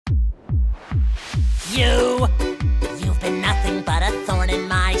You've been nothing but a thorn in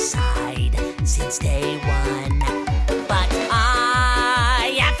my side since day one. But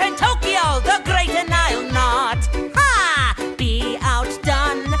I am Fantoccio, the great, and I'll not be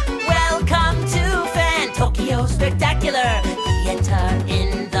outdone. Welcome to Fantoccio Spectacular Theater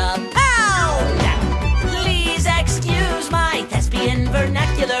in the Pound. Please excuse my thespian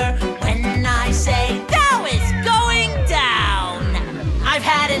vernacular when I say thou is going down. I've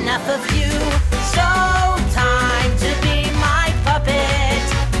had enough of you, so time to be my puppet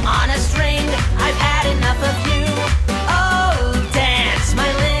on a string. I've had enough of you. Oh, dance, my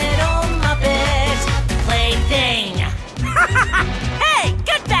little Muppet plaything. Hey,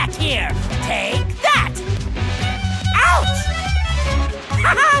 get back here! Take that! Ouch!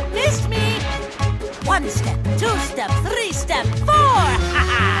 Haha, missed me! 1 step, 2 step, 3 step, 4!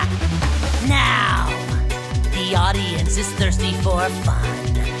 Now, the audience is thirsty for fun.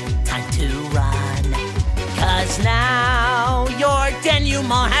 Time to run, 'cause now your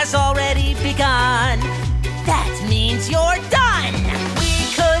denouement has already begun. That means you're done. We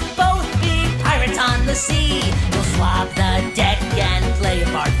could both be pirates on the sea. You'll swab the deck and play a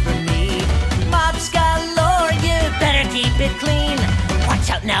part for me. Mops galore, you better keep it clean. Watch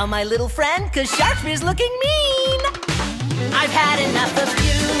out now, my little friend, 'cause Sharkspeare's looking mean. I've had enough of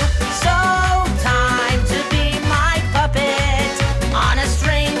you, so time to be my puppet on a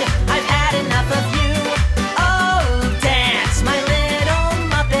string. I've had enough of you. Oh, dance, my little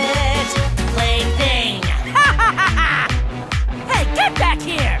Muppet plaything. Ha ha ha ha! Hey, get back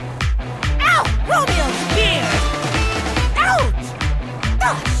here! Ow! Romeo's beard! Ouch!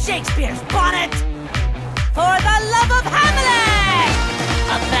 Oh, Shakespeare's bonnet! For the love of Hamlet!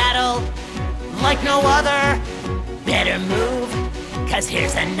 A battle like no other. Better move, 'cause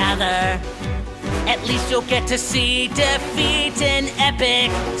here's another. At least you'll get to see defeat in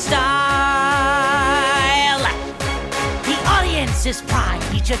epic style. The audience is prime,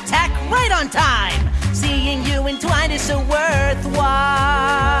 each attack right on time. Seeing you entwined is so worthwhile.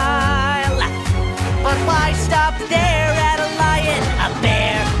 But why stop there at a lion, a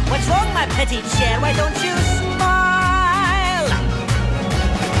bear? What's wrong, my petite cher? Why don't you smile?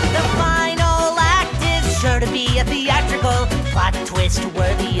 The final act is sure to be a theatrical plot twist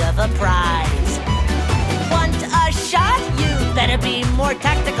worthy of a prize. Want a shot? You better be more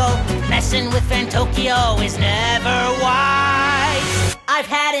tactical. Messing with Fantoccio is never wise. I've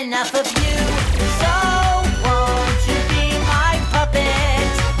had enough of you, so won't you be my puppet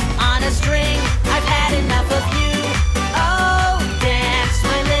on a string? I've had enough of you. Oh, dance,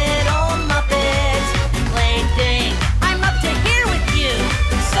 my little Muppet plaything. I'm up to here with you,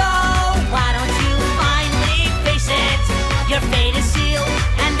 so why don't you finally face it? Your fate is sealed,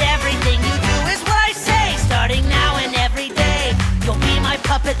 and everything you do is what I say. Starting now and every day, you'll be my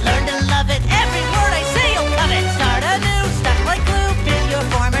puppet. Learn to love it every